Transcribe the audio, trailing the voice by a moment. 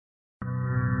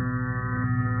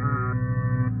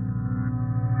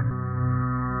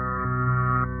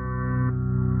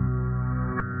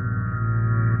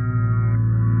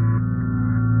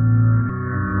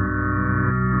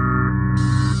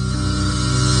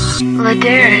Big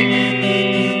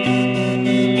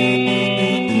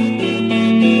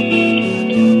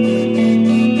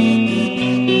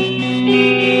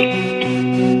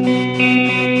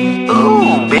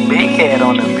head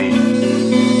on the beat.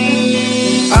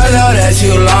 I know that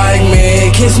you like me.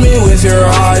 Kiss me with your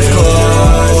eyes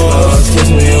closed. Kiss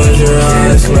me with your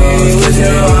eyes closed.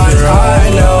 I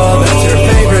know that's your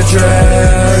favorite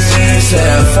dress.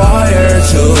 Set fire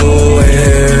to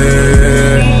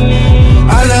it.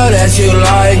 I know that you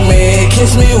like me.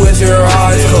 Kiss me with your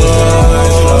eyes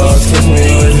closed. Kiss me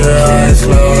with your eyes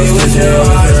closed.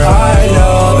 I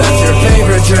know that's your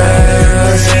favorite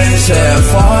dress. Set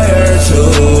fire to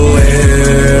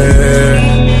it.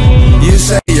 You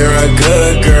say you're a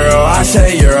good girl, I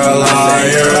say you're a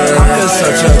liar. I'm just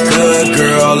such a good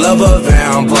girl, love a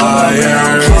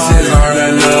vampire. Kisses aren't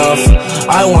enough,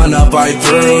 I wanna bite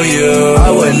through you.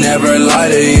 I would never lie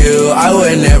to you, I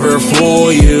would never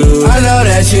fool you. I know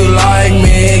that you like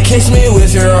me, kiss me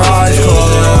with your eyes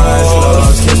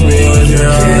closed. Kiss me with your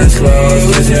eyes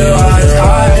closed.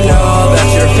 I know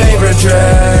that's your favorite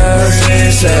dress.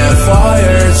 Set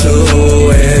fire to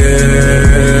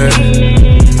it.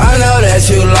 I know that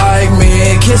you like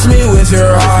me. Kiss me with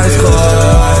your eyes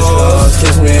closed.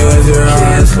 Kiss me with your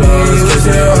eyes closed.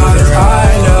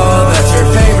 I know that's your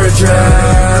favorite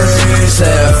dress.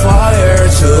 Set fire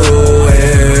to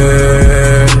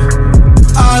it.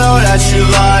 I know that you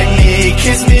like me.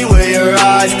 Kiss me with your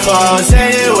eyes closed.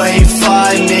 Hate it when you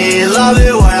find me. Love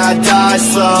it when I die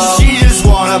slow. She just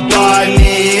wanna bite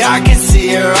me. I can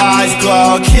see your eyes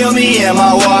glow. Kill me in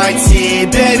my white tee.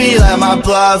 Baby, let my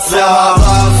blood flow.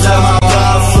 Let my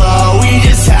blood flow. We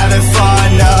just having fun,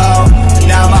 no.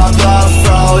 Now my blood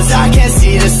froze. I can't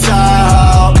see the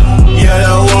sun. You're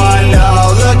the one, no.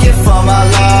 Looking for my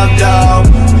love, though.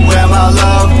 Where my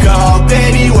love go?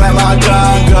 Baby, where my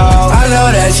gun go? I know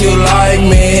that you like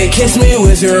me. Kiss me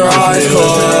with your eyes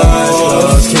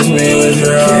closed. Kiss me with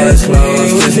your eyes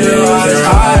closed.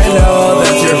 I know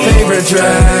that's your favorite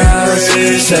dress.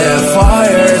 Set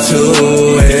fire to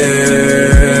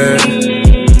it.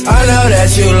 I know that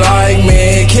you like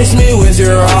me. Kiss me with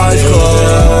your eyes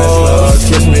closed.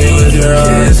 Kiss me with your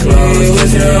eyes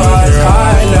closed.